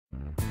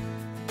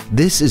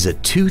This is a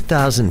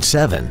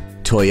 2007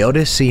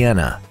 Toyota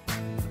Sienna.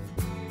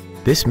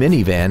 This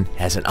minivan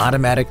has an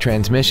automatic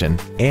transmission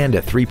and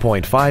a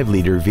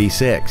 3.5-liter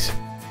V6.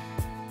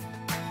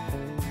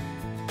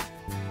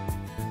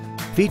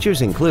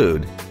 Features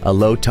include a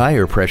low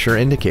tire pressure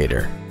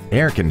indicator,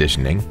 air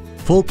conditioning,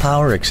 full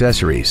power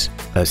accessories,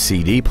 a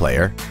CD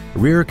player,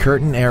 rear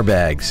curtain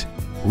airbags,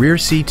 rear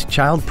seat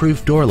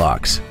child-proof door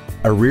locks,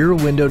 a rear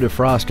window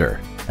defroster,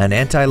 an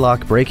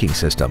anti-lock braking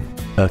system,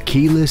 a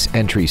keyless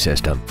entry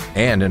system,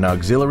 and an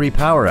auxiliary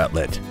power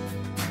outlet.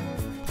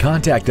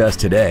 Contact us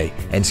today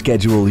and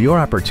schedule your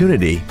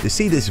opportunity to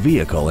see this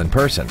vehicle in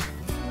person.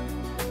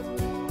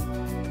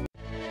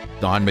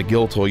 Don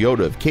McGill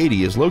Toyota of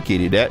Katy is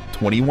located at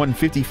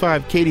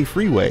 2155 Katy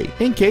Freeway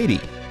in Katy.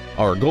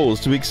 Our goal is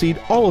to exceed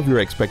all of your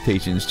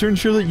expectations to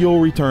ensure that you'll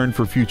return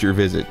for future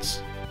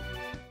visits.